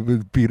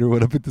when Peter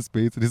went up into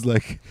space and he's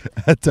like,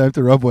 I had time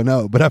to rub one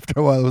out, but after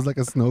a while it was like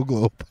a snow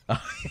globe.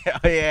 Oh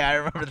yeah, I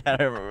remember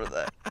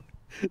that.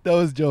 That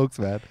was jokes,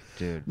 man.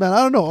 Dude. Man,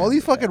 I don't know. All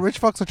these fucking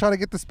rich fucks are trying to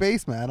get to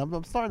space, man.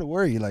 I'm starting to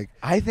worry. Like,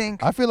 I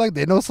feel like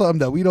they know something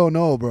that we don't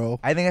know, bro.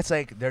 I think it's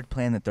like they're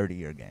playing the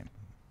 30-year game.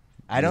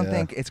 I don't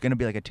think it's gonna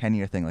be like a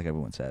 10-year thing, like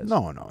everyone says.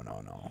 No.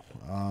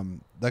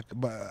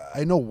 But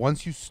I know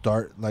once you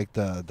start like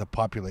the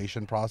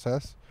population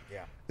process,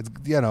 it's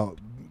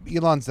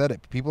Elon said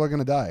it. People are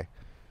gonna die.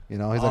 He's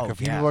like, if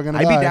people are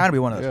gonna die, I'd be down to be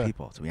one of those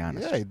people, to be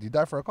honest. Yeah, you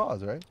die for a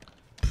cause, right?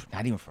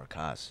 Not even for a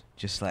cause.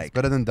 Just like, it's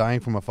better than dying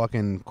from a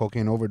fucking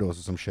cocaine overdose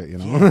or some shit.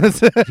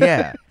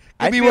 Yeah.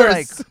 Could be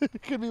worse.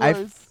 Could be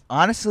worse.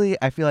 Honestly,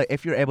 I feel like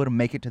if you're able to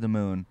make it to the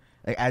moon.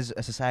 Like, as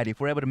a society, if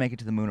we're able to make it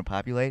to the moon and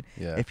populate,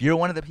 if you're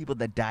one of the people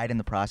that died in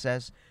the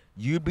process,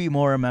 you'd be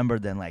more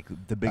remembered than like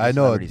the biggest. I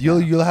know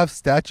you'll have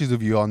statues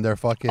of you on their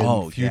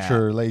fucking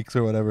future lakes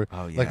or whatever.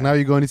 Oh yeah. Like now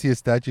you're going to see a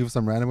statue of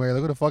some random guy.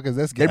 Like, who the fuck is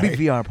this guy? There'd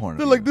be VR porn.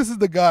 They're like, this is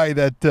the guy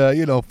that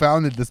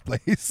founded this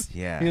place.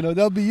 Yeah.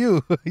 That'll be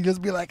you. You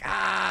just be like,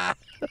 ah.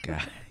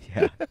 God,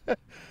 yeah.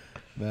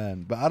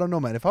 Man, but I don't know,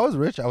 man. If I was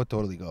rich, I would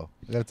totally go.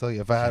 I gotta tell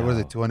you, if I had,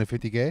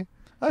 250K?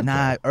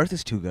 Nah, Earth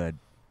is too good.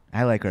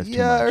 I like Earth too much.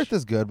 Yeah, Earth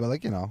is good, but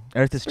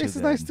Earth is space too is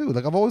good. nice too.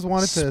 Like, I've always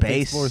wanted to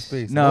explore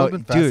space. No, I've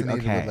been fascinated dude,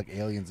 okay. with like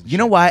aliens and shit. You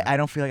know why I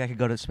don't feel like I could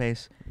go to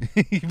space?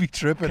 You'd be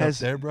tripping up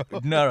there, bro.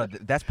 No,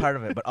 that's part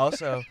of it. But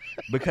also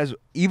because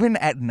even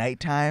at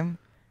nighttime,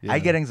 I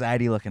get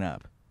anxiety looking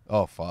up.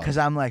 Oh, fuck. Because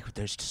I'm like,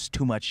 there's just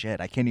too much shit.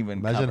 I can't even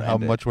imagine how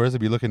much worse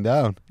it'd be looking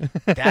down.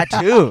 That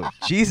too.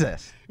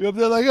 Jesus. You're up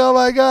there like, oh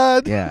my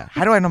God. Yeah.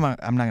 How do I know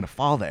I'm not going to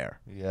fall there?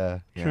 Yeah,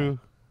 true.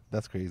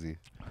 That's crazy.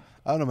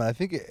 I don't know, man. I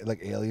think like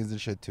aliens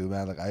and shit too,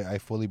 man. Like I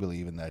fully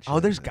believe in that shit.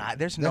 Oh, there's no way.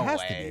 There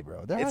has to be,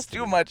 bro. It's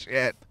too much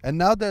shit. And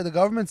now the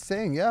government's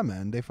saying, yeah,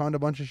 man, they found a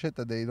bunch of shit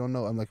that they don't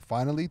know. I'm like,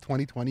 finally,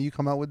 2020, you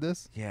come out with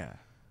this? Yeah.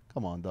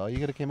 Come on, dog. You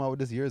could have came out with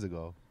this years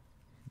ago.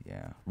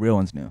 Yeah. Real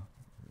ones knew.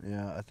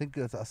 Yeah, I think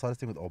I saw this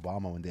thing with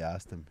Obama when they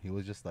asked him. He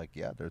was just like,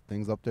 yeah, there are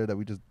things up there that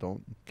we just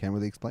can't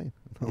really explain.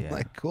 I'm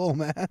like, cool,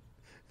 man.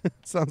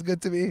 Sounds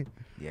good to me.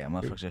 Yeah,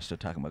 motherfuckers are still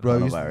talking about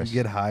coronavirus. You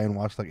get high and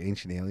watch like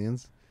Ancient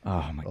Aliens.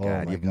 Oh my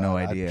God, you have no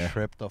idea. I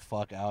tripped the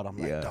fuck out. I'm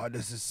like, dog,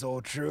 this is so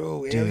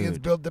true. Dude. Aliens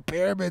built the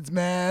pyramids,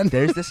 man.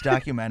 There's this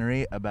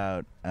documentary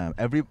about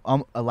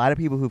a lot of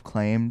people who've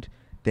claimed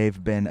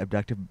they've been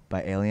abducted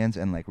by aliens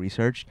and like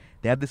researched.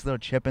 They have this little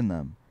chip in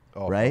them,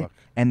 right? Fuck.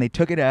 And they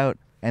took it out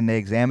and they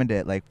examined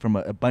it, like from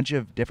a bunch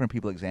of different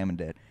people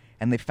examined it,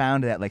 and they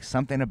found that like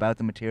something about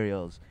the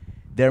materials.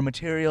 They're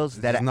materials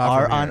that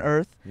are on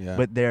Earth,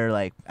 but they're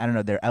like, I don't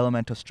know, their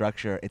elemental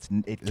structure. It's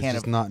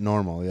just not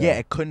normal. Yeah,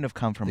 it couldn't have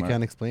come from Earth. They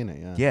can't explain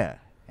it. Yeah,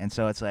 and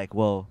so it's like,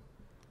 well,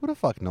 Who the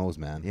fuck knows,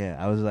 man? Yeah,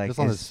 I was like, just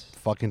on this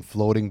fucking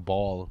floating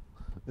ball.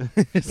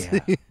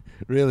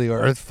 Really, or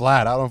Earth's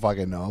flat? I don't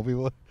fucking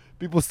know.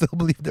 People still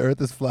believe the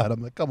Earth is flat.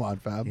 I'm like, come on,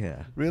 fam.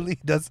 Yeah. Really?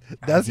 That's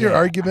your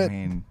argument? I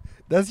mean,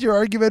 that's your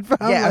argument, fam?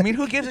 Yeah, I mean,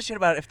 who gives a shit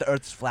about if the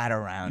Earth's flat or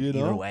round?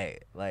 Either way,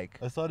 like.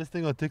 I saw this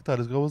thing on TikTok.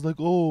 This girl was like,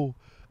 "Oh,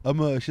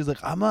 she's like,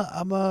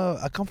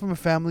 I come from a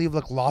family of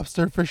like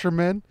lobster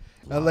fishermen,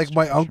 and like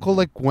my uncle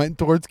like went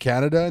towards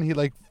Canada and he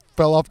like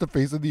fell off the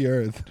face of the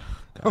earth."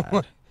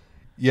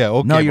 Yeah,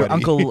 okay. No, your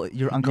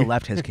uncle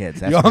left his kids.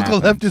 That's your uncle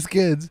left his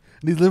kids,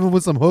 and he's living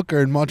with some hooker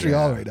in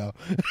Montreal right now.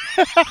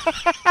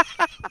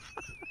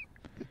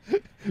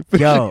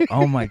 Yo,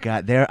 oh my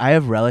God! I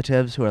have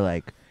relatives who are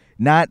like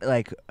not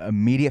like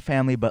immediate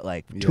family, but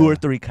like 2 or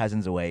 3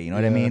 cousins away. You know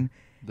what I mean?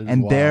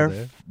 And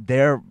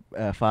their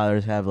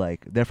fathers have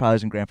like their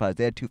fathers and grandfathers.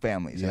 They had 2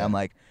 families, and I'm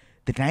like,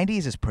 the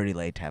 90s is pretty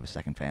late to have a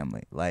second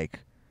family. Like,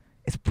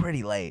 it's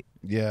pretty late.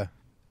 Yeah.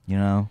 You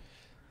know.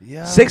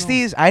 Yeah.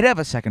 60s, I'd have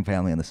a second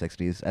family in the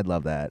 60s. I'd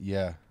love that.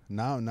 Yeah.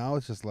 Now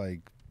it's just like,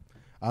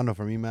 I don't know.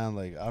 For me, man,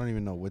 like I don't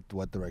even know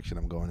what direction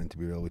I'm going in. To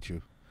be real with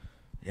you.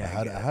 Yeah.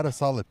 I had a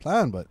solid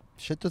plan, but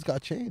shit just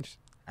got changed.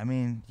 I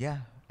mean, yeah.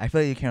 I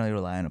feel like you can't really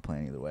rely on a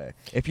plan either way.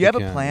 If you have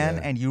a plan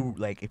and you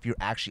like, if you're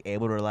actually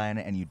able to rely on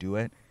it and you do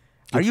it,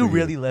 are you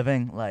really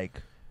living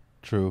like?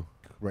 True.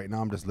 Right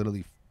now, I'm just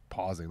literally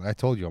pausing. Like I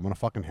told you, I'm on a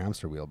fucking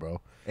hamster wheel,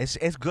 bro. It's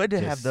good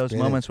to have those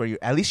moments where you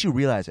at least you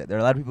realize it. There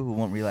are a lot of people who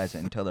won't realize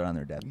it until they're on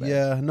their deathbed.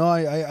 Yeah, no,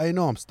 I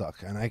know I'm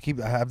stuck, and I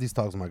have these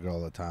talks with my girl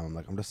all the time. I'm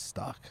like, I'm just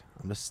stuck.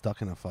 I'm just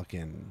stuck in a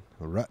fucking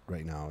rut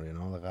right now. You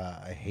know, like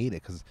I hate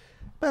it because,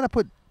 man, I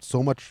put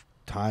so much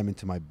time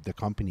into the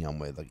company I'm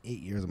with, like 8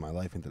 years of my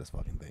life into this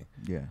fucking thing.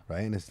 Yeah.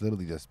 Right, and it's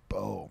literally just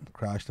boom,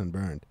 crashed and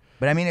burned.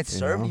 But I mean, it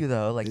served you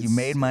though. Like you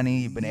made money,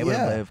 you've been able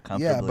to live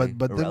comfortably. Yeah,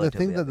 but the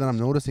thing that I'm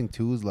noticing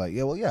too is like,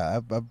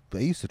 I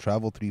used to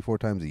travel 3-4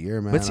 times a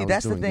year, man. But see,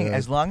 that's the thing.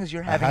 As long as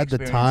you're having, I had the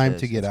time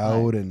to get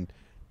out and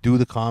do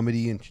the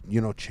comedy and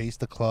chase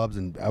the clubs,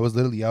 and I was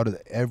literally out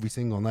every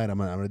single night.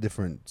 I'm at a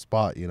different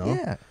spot,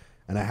 Yeah.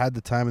 And I had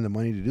the time and the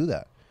money to do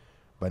that.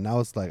 But now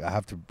it's like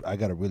I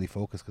gotta really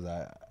focus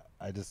because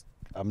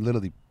I'm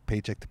literally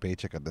paycheck to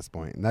paycheck at this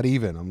point. Not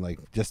even. I'm like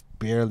just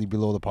barely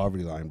below the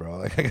poverty line, bro.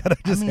 Like I gotta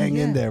just hang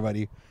in there,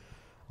 buddy.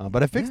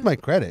 But I fixed my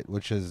credit,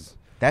 which is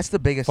that's the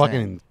biggest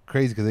fucking thing.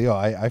 Crazy because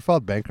I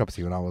filed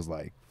bankruptcy when I was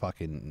like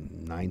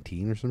fucking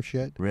 19 or some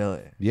shit.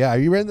 Really? Yeah, I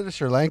ran into the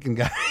Sri Lankan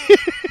guy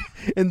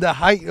in the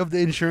height of the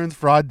insurance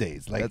fraud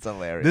days. Like that's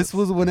hilarious. This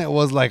was when it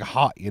was like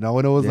hot,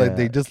 when it was like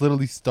they just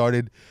literally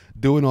started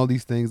doing all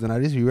these things, and I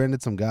just ran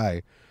into some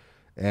guy,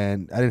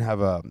 and I didn't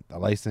have a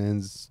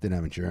license, didn't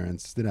have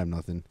insurance, didn't have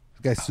nothing.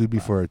 This guy sued me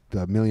for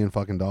 $1 million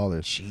fucking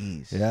dollars.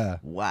 Jeez. Yeah.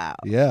 Wow.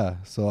 Yeah.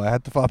 So I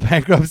had to file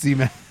bankruptcy,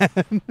 man.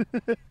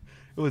 It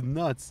was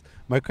nuts.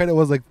 My credit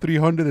was like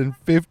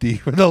 350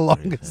 for the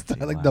longest,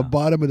 like the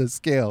bottom of the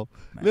scale.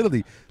 Man.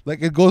 Literally,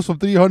 like it goes from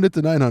 300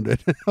 to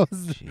 900. I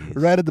was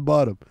right at the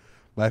bottom.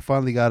 But I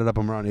finally got it up.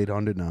 I'm around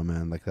 800 now,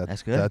 man. Like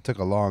that's good. That took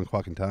a long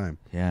fucking time.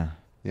 Yeah.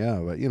 Yeah,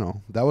 but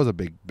that was a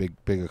big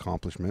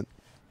accomplishment.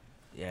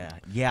 Yeah.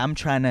 Yeah. I'm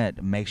trying to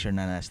make sure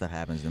none of that stuff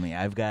happens to me.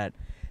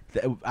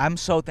 I'm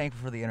so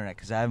thankful for the internet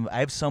because I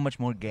have so much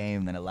more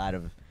game than a lot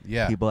of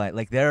people.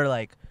 Like they're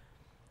like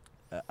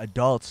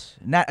adults,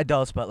 not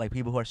adults, but like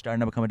people who are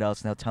starting to become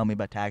adults, and they'll tell me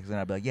about taxes, and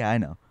I'll be like, yeah, I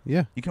know.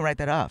 Yeah. You can write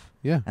that off.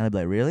 Yeah. And they'll be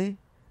like, really?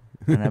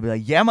 And I'll be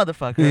like, yeah,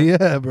 motherfucker.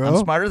 Yeah, bro. I'm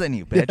smarter than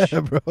you, bitch.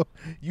 Yeah, bro.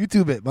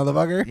 YouTube it,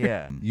 motherfucker.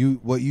 Yeah.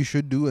 What you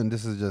should do, and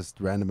this is just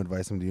random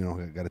advice, and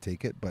I got to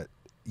take it, but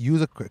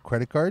use a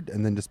credit card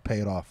and then just pay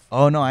it off.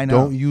 Oh no, I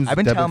know. Don't use. I've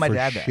been telling my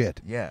dad that.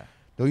 Shit. Yeah.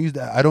 Don't use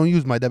that. I don't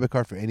use my debit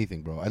card for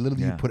anything, bro. I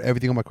literally put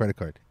everything on my credit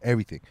card.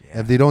 Everything. Yeah.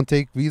 If they don't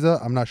take Visa,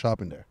 I'm not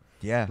shopping there.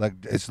 Yeah. Like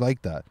it's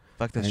like that.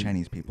 Fuck those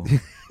Chinese people.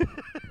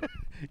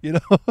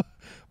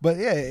 But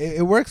yeah,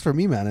 it works for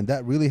me, man, and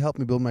that really helped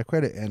me build my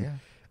credit. And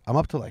I'm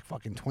up to like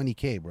fucking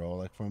 20K, bro.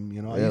 Like from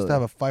really? I used to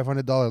have a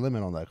 $500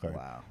 limit on that card.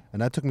 Wow.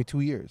 And that took me 2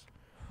 years.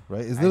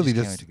 Right? It's literally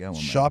just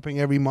shopping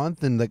every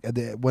month, and like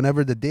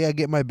whenever the day I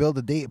get my bill,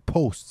 the day it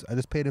posts, I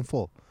just pay it in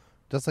full.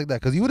 Just like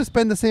that. Because you would have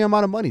spent the same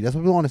amount of money. That's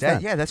what people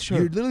understand. Yeah, that's true.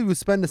 You literally would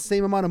spend the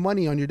same amount of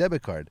money on your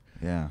debit card.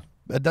 Yeah.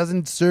 It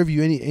doesn't serve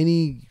you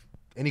any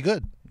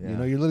good.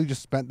 Yeah. You literally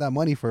just spent that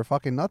money for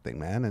fucking nothing,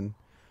 man. And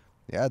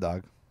yeah,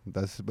 dog.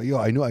 But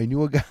I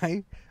knew a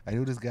guy. I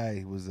knew this guy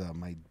who was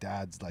my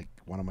dad's, like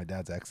one of my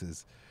dad's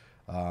exes.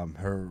 One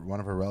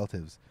of her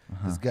relatives.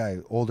 This guy,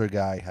 older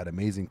guy, had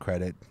amazing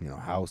credit,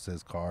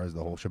 houses, cars,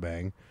 the whole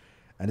shebang.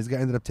 And this guy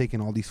ended up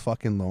taking all these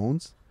fucking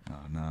loans. Oh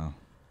no.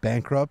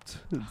 Bankrupt,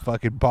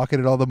 fucking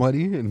pocketed all the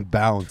money and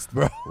bounced,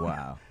 bro.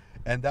 Wow.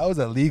 And that was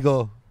a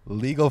legal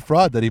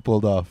fraud that he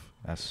pulled off.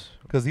 That's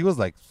because he was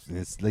like in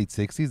his late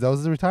 60s. That was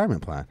his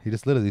retirement plan. He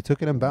just literally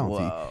took it and bounced.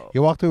 He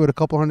walked away with a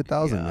couple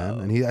 $100,000, man.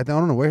 And I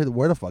don't know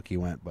where the fuck he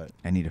went, but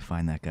I need to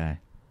find that guy.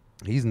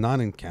 He's not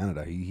in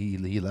Canada.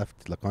 He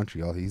left the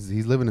country.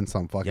 He's living in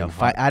some fucking.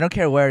 I don't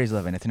care where he's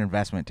living. It's an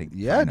investment to.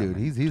 Yeah, dude.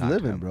 He's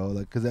living, bro.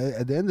 Like, because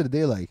at the end of the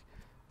day, like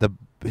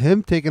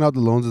him taking out the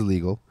loans is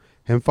legal.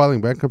 him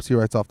filing bankruptcy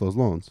writes off those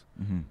loans.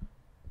 Mm-hmm.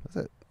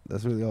 That's it.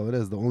 That's really all it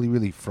is. The only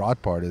really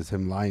fraud part is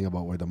him lying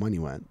about where the money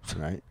went,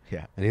 right?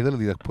 Yeah. And he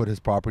literally like put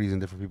his properties in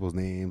different people's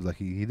names. Like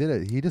he did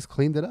it. He just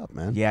cleaned it up,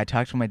 man. Yeah, I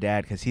talked to my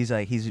dad because he's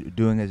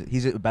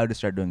about to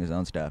start doing his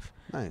own stuff.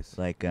 Nice.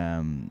 Like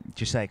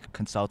just like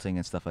consulting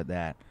and stuff like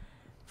that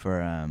for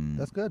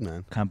that's good,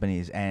 man.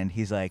 companies. And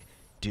he's like,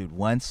 dude,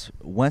 once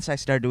I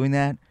start doing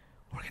that,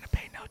 we're gonna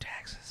pay no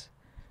taxes.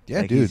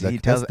 Yeah, like dude.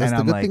 That's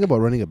the good thing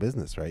about running a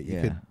business, right?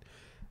 You could.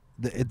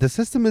 The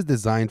system is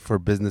designed for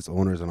business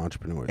owners and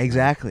entrepreneurs.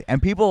 Exactly. Right?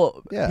 And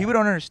people don't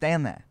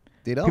understand that.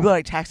 They don't. People are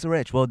like, tax the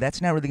rich. Well,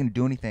 that's not really going to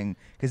do anything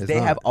because they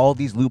have all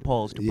these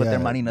loopholes to put their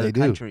money in other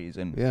countries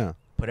and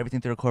put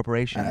everything through a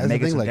corporation. And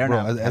make it so they're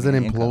not as an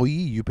employee,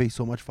 you pay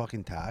so much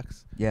fucking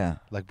tax. Yeah.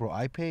 Like, bro,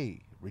 I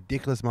pay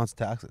ridiculous amounts of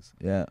taxes.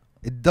 Yeah.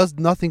 It does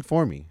nothing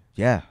for me.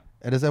 Yeah.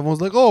 And as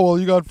everyone's like, oh, well,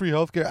 you got free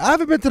healthcare. I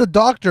haven't been to the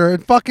doctor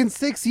in fucking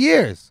 6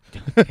 years.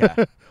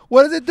 Yeah.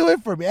 What is it doing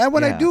for me? And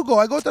when I do go,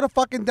 I go to the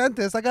fucking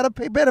dentist. I got to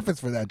pay benefits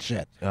for that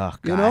shit. Oh, God.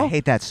 You know? I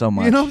hate that so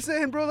much. You know what I'm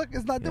saying, bro? Like,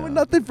 it's not doing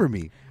nothing for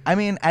me. I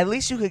mean, at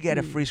least you could get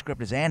a free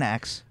script of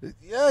Xanax.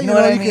 Yeah, you know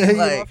what I mean?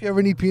 If you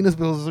ever need penis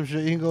pills or some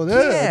shit, you can go,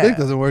 the dick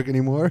doesn't work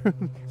anymore.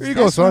 Here you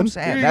go, son.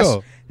 Here you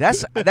go.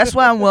 That's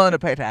why I'm willing to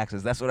pay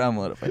taxes. That's what I'm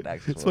willing to pay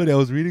taxes It's funny. I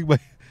was reading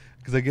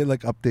because I get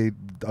like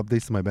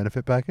updates to my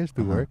benefit package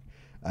through work.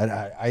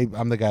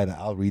 I'm the guy that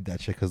I'll read that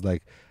shit because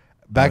like,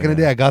 back in the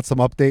day, I got some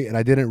update and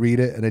I didn't read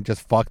it and it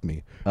just fucked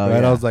me. Oh,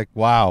 right? I was like,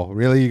 wow,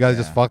 really? You guys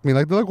just fucked me?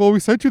 Like, they're like, well,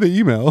 we sent you the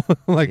email.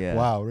 I'm like,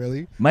 wow,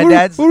 really?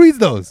 Who reads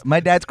those?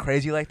 My dad's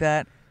crazy like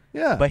that.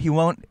 Yeah. But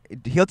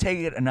he'll take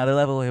it another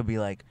level. He'll be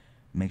like,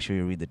 make sure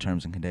you read the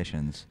terms and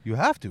conditions. You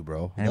have to,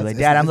 bro. And he'll be like,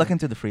 Dad, I'm looking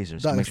through the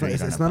freezers. Make sure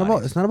it's not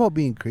about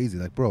being crazy.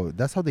 Like, bro,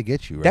 that's how they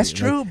get you, right? That's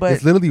true, like, but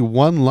it's literally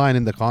one line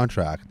in the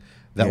contract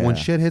that when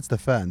shit hits the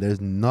fan, there's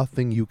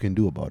nothing you can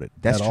do about it.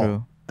 That's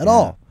true. At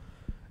all.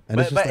 And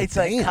but it's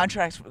like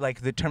contracts,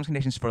 like the terms and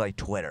conditions for like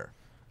Twitter.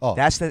 Oh,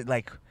 that's the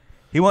like.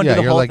 He won't do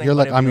the whole thing. You're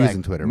like, I'm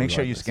using Twitter. Make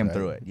sure you skim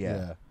through it.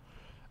 Yeah.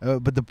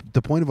 But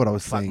the point of what I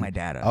was saying. Fuck my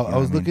data. I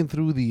was looking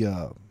through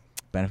the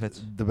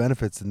benefits. The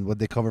benefits and what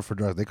they cover for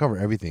drugs. They cover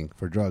everything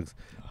for drugs,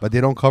 but they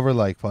don't cover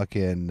like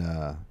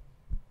fucking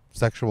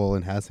sexual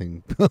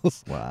enhancing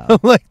pills. Wow. I'm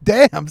like,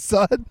 damn,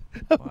 son.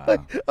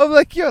 I'm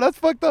like, yo, that's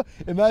fucked up.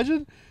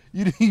 Imagine.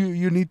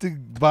 You need to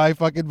buy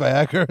fucking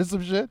Viagra or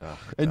some shit,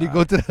 and you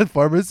go to that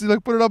pharmacy,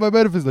 like, put it on my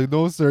benefits. Like,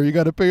 no, sir, you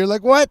got to pay. You're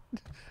like, what?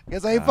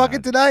 Guess I ain't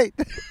fucking tonight.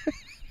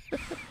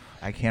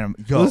 I can't.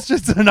 Yo,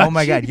 oh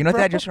my God. You know what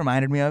that just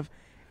reminded me of?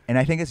 And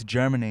I think it's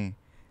Germany.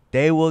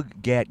 They will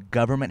get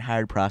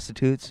government-hired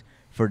prostitutes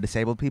for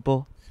disabled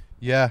people.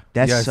 Yeah.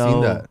 I've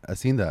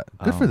seen that.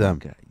 Good for them.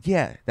 God.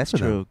 Yeah, that's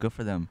true. Good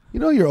for them. You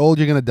know, you're old,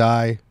 you're going to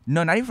die.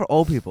 No, not even for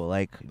old people.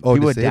 Like, people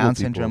with Down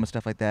syndrome and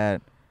stuff like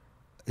that.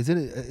 Is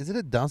it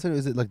a Down syndrome or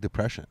is it like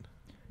depression?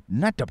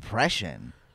 Not depression.